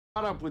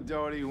Caught up with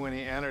Doty when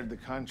he entered the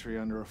country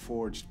under a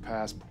forged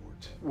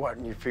passport. What,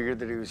 and you figured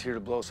that he was here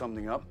to blow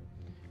something up?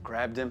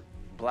 Grabbed him,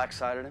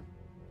 black-sided him?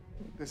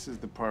 This is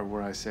the part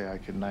where I say I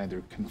can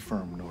neither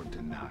confirm nor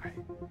deny.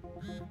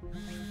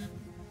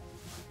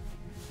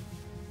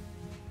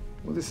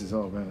 Well, this has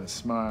all been a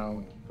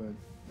smile, but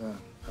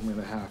I'm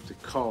gonna have to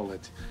call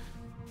it.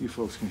 You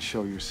folks can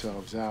show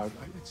yourselves out.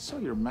 I saw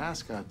your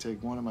mascot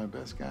take one of my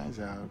best guys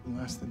out in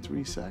less than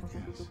 3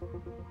 seconds.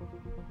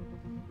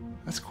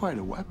 That's quite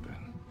a weapon.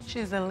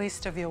 She's the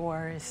least of your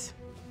worries.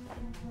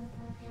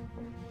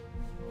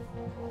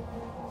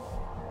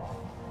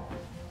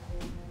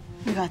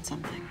 We got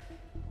something.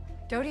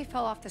 Doty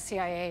fell off the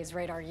CIA's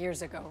radar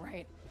years ago,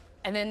 right?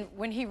 And then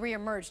when he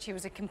reemerged, he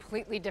was a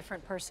completely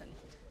different person.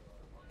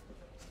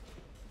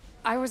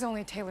 I was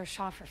only Taylor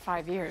Shaw for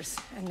 5 years,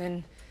 and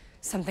then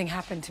something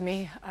happened to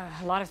me.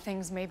 A lot of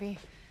things, maybe,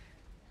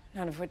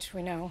 none of which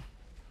we know.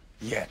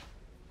 Yet.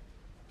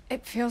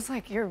 It feels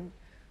like you're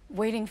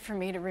waiting for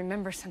me to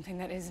remember something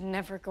that is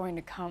never going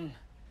to come.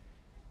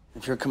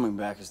 If you're coming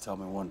back, just tell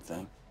me one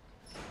thing.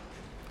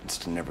 It's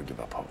to never give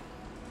up hope.